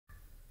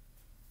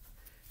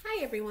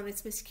Hi everyone,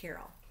 it's Miss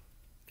Carol.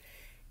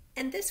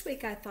 And this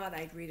week I thought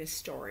I'd read a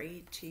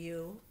story to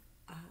you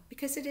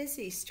because it is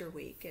Easter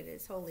week, it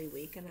is Holy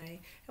Week, and I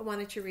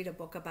wanted to read a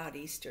book about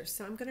Easter.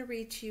 So I'm going to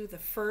read to you the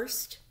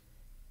first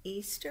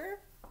Easter.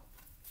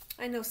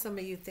 I know some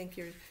of you think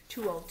you're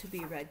too old to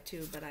be read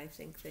to, but I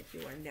think that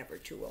you are never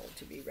too old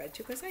to be read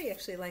to because I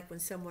actually like when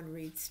someone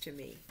reads to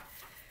me.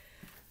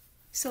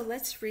 So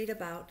let's read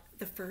about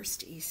the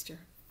first Easter.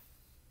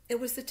 It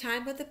was the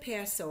time of the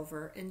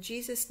Passover, and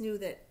Jesus knew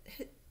that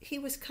he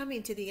was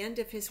coming to the end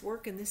of his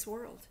work in this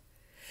world.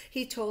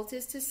 He told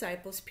his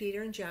disciples,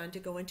 Peter and John, to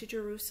go into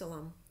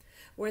Jerusalem,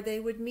 where they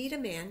would meet a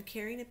man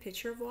carrying a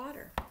pitcher of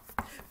water.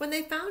 When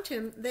they found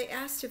him, they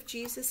asked if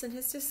Jesus and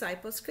his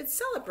disciples could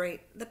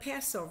celebrate the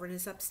Passover in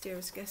his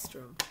upstairs guest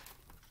room.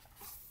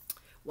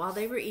 While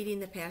they were eating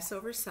the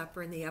Passover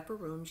supper in the upper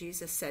room,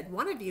 Jesus said,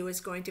 "One of you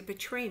is going to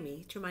betray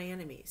me to my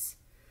enemies,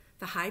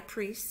 the high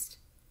priest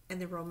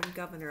and the Roman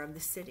governor of the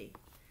city."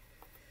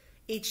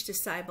 Each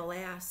disciple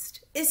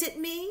asked, "Is it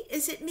me?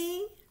 Is it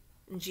me?"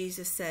 And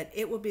Jesus said,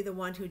 "It will be the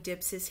one who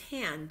dips his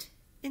hand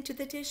into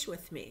the dish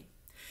with me."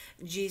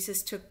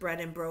 Jesus took bread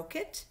and broke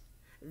it.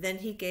 Then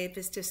he gave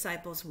his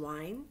disciples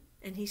wine,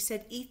 and he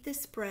said, "Eat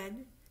this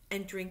bread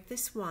and drink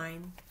this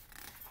wine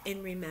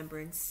in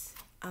remembrance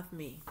of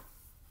me."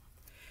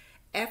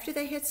 After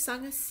they had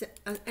sung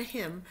a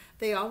hymn,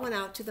 they all went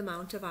out to the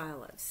Mount of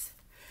Olives.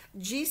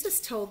 Jesus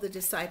told the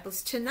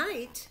disciples,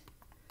 "Tonight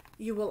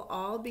you will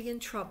all be in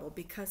trouble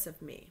because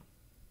of me."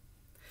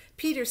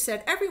 Peter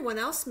said, "Everyone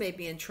else may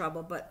be in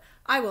trouble, but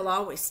I will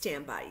always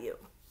stand by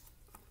you."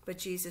 But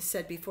Jesus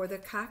said, "Before the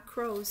cock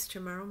crows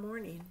tomorrow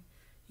morning,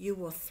 you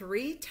will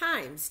 3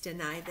 times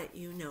deny that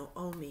you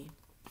know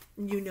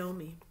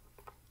me.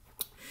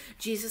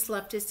 Jesus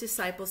left his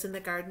disciples in the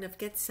Garden of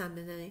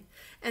Gethsemane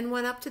and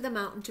went up to the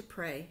mountain to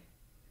pray.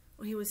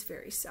 He was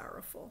very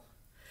sorrowful.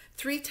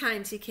 3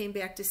 times he came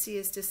back to see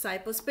his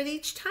disciples, but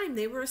each time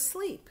they were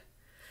asleep.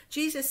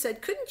 Jesus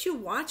said, "Couldn't you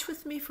watch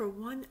with me for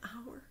 1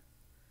 hour?"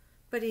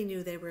 But he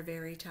knew they were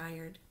very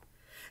tired.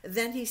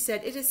 Then he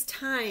said, "It is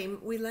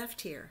time we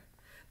left here.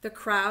 The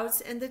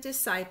crowds and the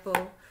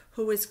disciple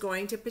who is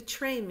going to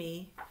betray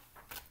me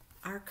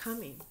are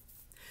coming."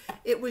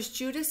 It was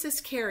Judas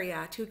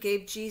Iscariot who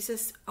gave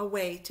Jesus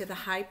away to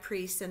the high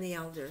priests and the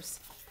elders.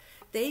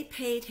 They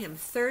paid him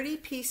 30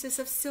 pieces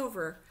of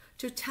silver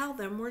to tell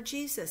them where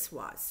Jesus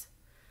was.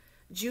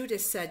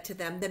 Judas said to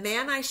them, "The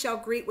man I shall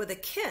greet with a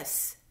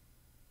kiss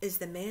is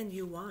the man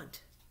you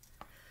want."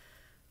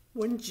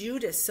 When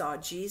Judas saw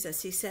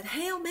Jesus, he said,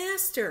 "Hail,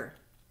 Master,"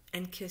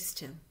 and kissed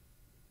him.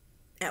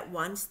 At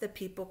once the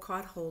people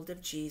caught hold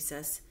of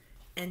Jesus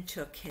and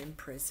took him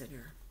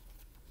prisoner.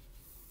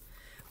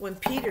 When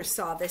Peter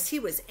saw this, he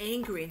was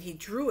angry and he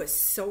drew his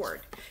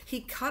sword. He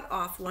cut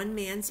off one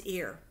man's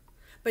ear.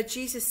 But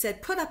Jesus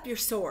said, "Put up your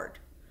sword.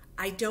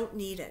 I don't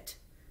need it.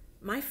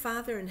 My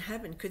Father in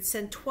heaven could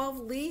send 12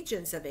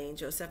 legions of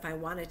angels if I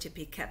wanted to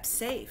be kept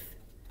safe."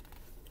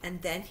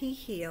 And then he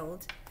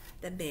healed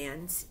the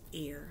man's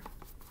ear.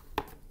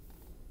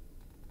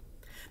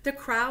 The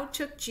crowd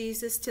took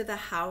Jesus to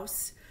the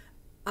house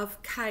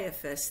of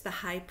Caiaphas, the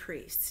high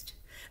priest.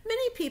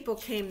 Many people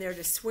came there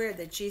to swear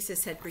that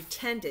Jesus had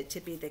pretended to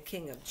be the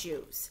king of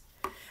Jews.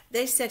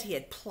 They said he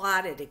had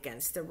plotted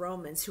against the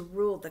Romans who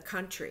ruled the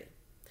country.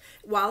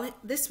 While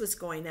this was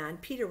going on,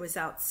 Peter was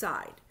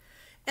outside,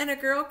 and a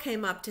girl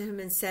came up to him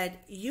and said,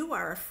 "You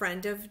are a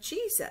friend of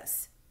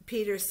Jesus."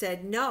 Peter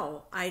said,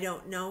 "No, I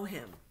don't know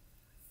him."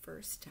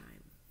 First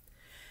time.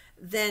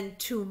 Then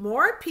 2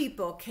 more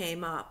people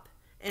came up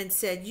and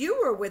said, "You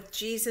were with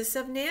Jesus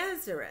of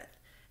Nazareth."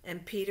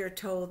 And Peter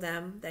told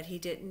them that he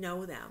didn't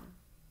know them.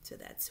 So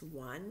that's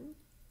 1,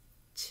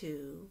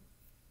 2,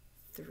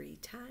 3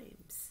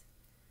 times.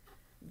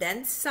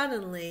 Then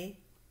suddenly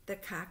the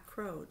cock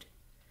crowed.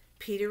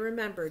 Peter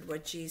remembered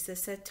what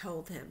Jesus had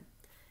told him,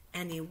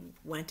 and he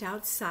went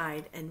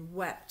outside and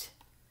wept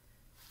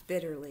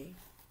bitterly.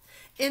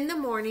 In the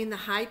morning,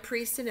 the high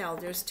priests and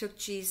elders took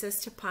Jesus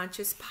to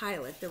Pontius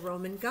Pilate, the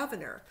Roman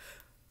governor,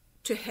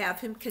 to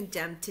have him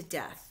condemned to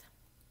death.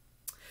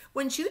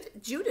 When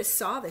Judas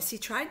saw this, he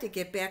tried to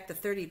give back the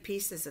 30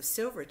 pieces of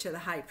silver to the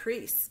high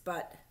priests,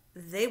 but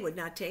they would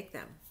not take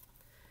them.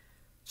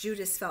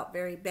 Judas felt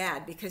very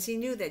bad because he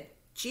knew that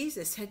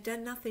Jesus had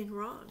done nothing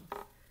wrong.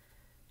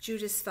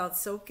 Judas felt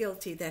so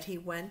guilty that he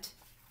went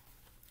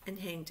and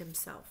hanged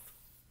himself.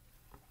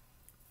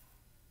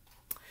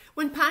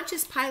 When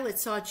Pontius Pilate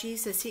saw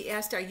Jesus, he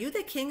asked, "Are you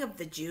the king of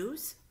the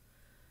Jews?"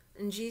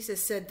 And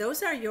Jesus said,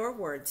 "Those are your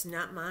words,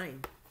 not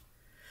mine."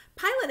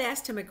 Pilate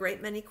asked him a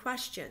great many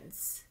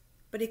questions,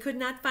 but he could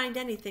not find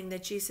anything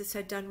that Jesus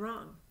had done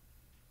wrong.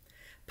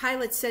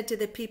 Pilate said to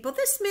the people,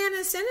 "This man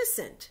is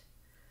innocent.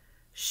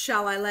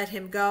 Shall I let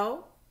him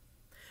go?"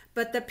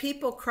 But the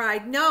people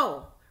cried,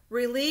 "No,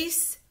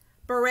 release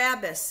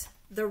Barabbas,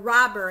 the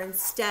robber,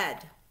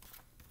 instead."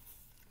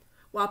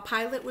 While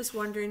Pilate was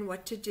wondering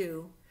what to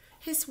do,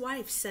 his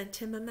wife sent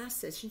him a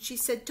message, and she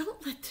said,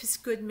 "Don't let this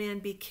good man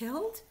be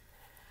killed.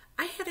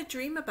 I had a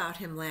dream about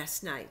him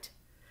last night.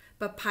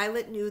 But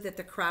Pilate knew that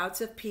the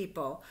crowds of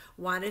people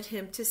wanted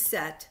him to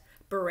set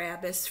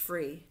Barabbas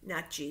free,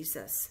 not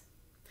Jesus.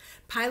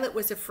 Pilate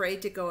was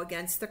afraid to go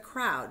against the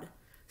crowd,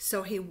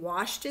 so he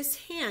washed his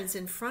hands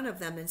in front of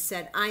them and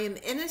said, "I am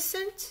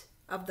innocent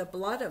of the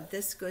blood of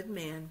this good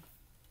man."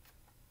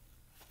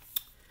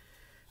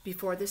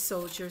 Before the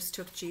soldiers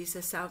took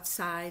Jesus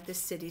outside the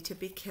city to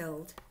be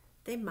killed,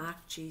 they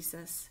mocked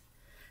Jesus.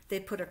 They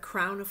put a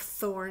crown of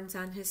thorns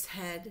on his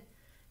head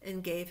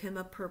and gave him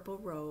a purple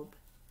robe.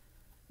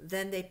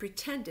 Then they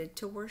pretended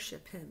to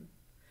worship him.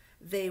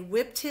 They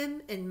whipped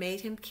him and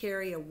made him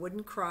carry a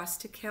wooden cross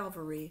to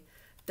Calvary,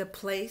 the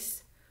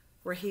place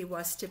where he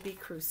was to be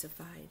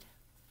crucified.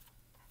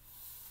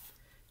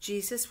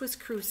 Jesus was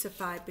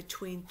crucified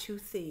between two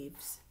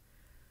thieves.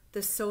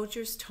 The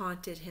soldiers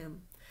taunted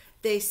him.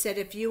 They said,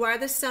 "If you are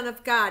the Son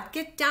of God,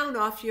 get down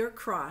off your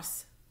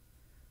cross."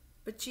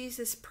 But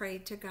Jesus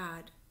prayed to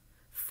God,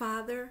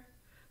 "Father,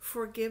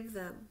 forgive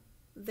them.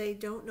 They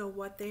don't know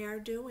what they are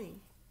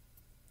doing."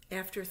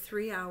 After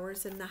 3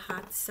 hours in the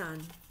hot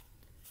sun,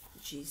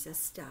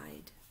 Jesus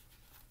died.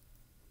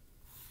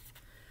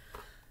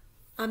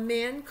 A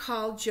man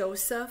called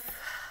Joseph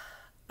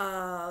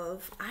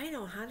of, I don't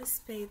know how to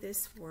say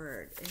this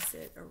word.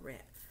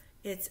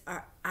 It's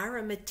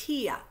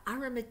Arimathea.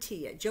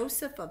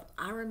 Joseph of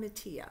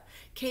Arimathea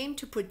came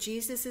to put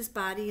Jesus'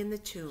 body in the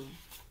tomb.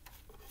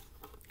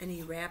 And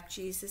he wrapped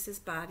Jesus'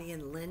 body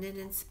in linen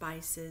and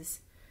spices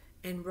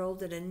and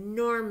rolled an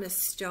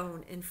enormous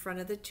stone in front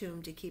of the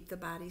tomb to keep the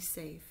body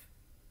safe.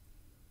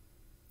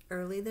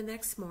 Early the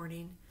next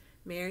morning,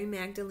 Mary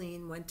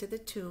Magdalene went to the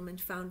tomb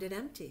and found it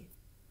empty.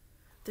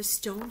 The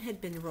stone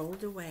had been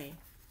rolled away.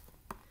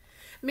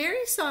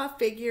 Mary saw a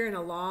figure in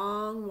a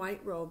long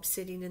white robe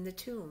sitting in the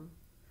tomb.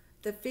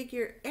 The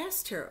figure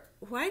asked her,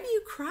 "Why do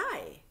you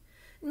cry?"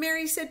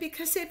 Mary said,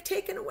 "Because they've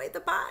taken away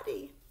the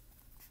body."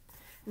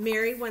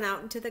 Mary went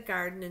out into the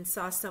garden and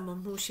saw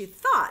someone who she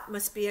thought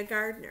must be a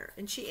gardener.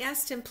 And she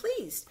asked him,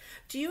 "Please,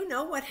 do you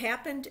know what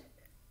happened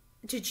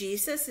to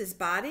Jesus, his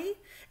body?"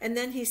 And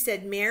then he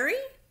said,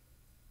 "Mary?"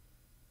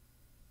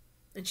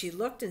 And she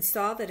looked and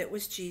saw that it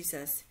was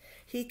Jesus.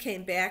 He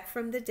came back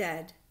from the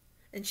dead.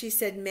 And she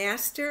said,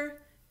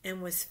 "Master,"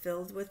 and was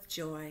filled with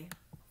joy.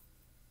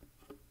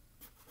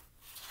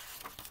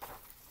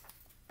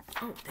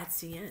 Oh, that's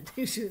the end.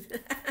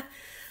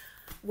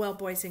 Well,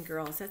 boys and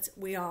girls,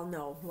 we all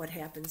know what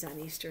happens on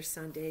Easter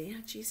Sunday.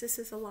 Jesus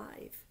is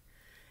alive.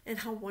 And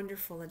how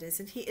wonderful it is.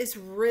 And he is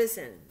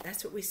risen.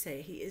 That's what we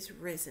say. He is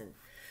risen.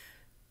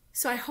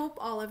 So I hope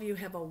all of you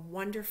have a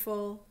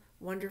wonderful,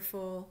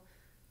 wonderful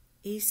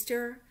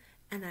Easter.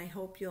 And I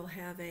hope you'll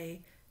have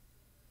a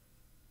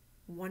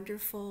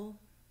wonderful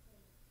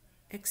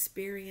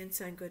experience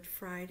on Good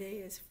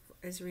Friday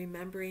as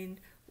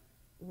remembering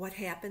what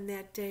happened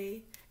that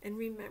day and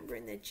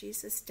remembering that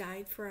Jesus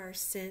died for our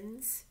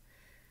sins.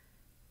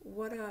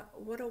 What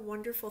a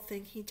wonderful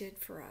thing he did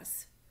for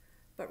us.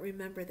 But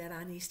remember that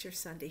on Easter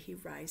Sunday he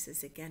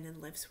rises again and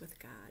lives with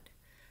God.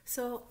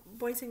 So,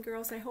 boys and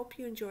girls, I hope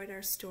you enjoyed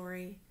our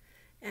story.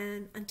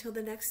 And until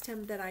the next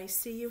time that I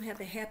see you, have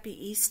a happy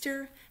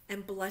Easter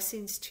and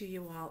blessings to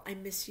you all. I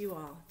miss you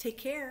all. Take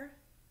care.